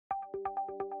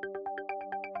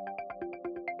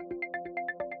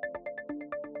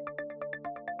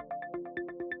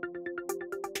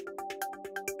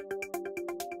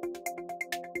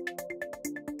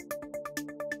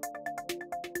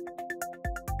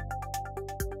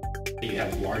You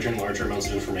have larger and larger amounts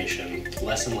of information,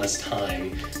 less and less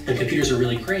time, and computers are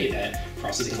really great at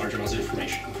processing large amounts of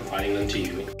information and providing them to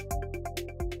you.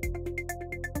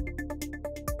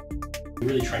 We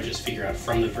really try to just figure out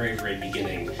from the very, very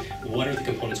beginning, what are the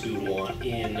components we would want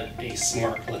in a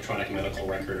smart electronic medical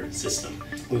record system.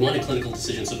 We wanted clinical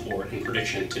decision support and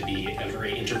prediction to be a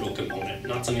very integral component,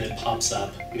 not something that pops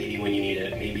up maybe when you need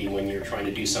it, maybe when you're trying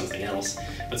to do something else,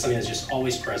 but something that's just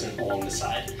always present along the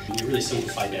side. We really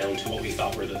simplified down to what we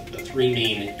thought were the three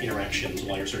main interactions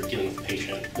while you're sort of dealing with the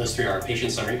patient. Those three are our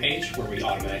patient summary page, where we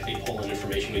automatically pull in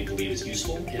information we believe is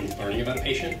useful in learning about a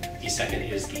patient. The second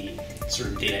is the sort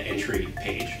of data entry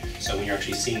page. So when you're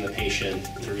actually seeing the patient,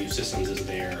 the review systems is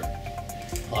there.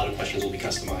 A lot of questions will be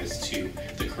customized to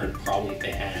the current problem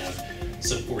they have,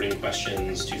 supporting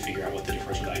questions to figure out what the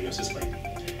differential diagnosis might be.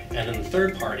 And then the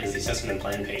third part is the assessment and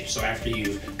plan page. So after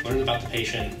you've learned about the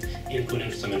patient, input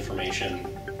in some information,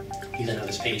 you then have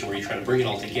this page where you try to bring it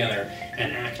all together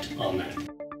and act on that.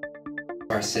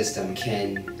 Our system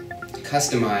can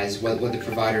customize what the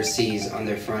provider sees on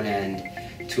their front end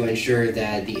to ensure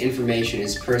that the information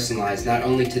is personalized not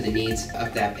only to the needs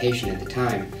of that patient at the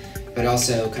time, but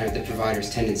also kind of the provider's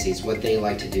tendencies, what they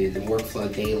like to do, the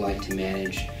workflow they like to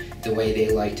manage, the way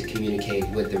they like to communicate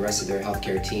with the rest of their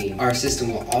healthcare team. Our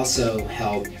system will also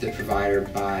help the provider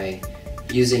by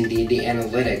using the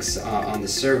analytics on the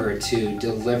server to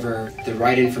deliver the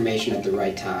right information at the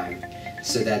right time,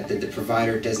 so that the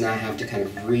provider does not have to kind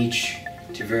of reach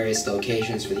to various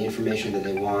locations for the information that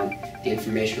they want. The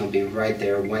information will be right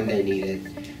there when they need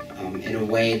it, in a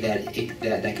way that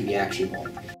can be actionable.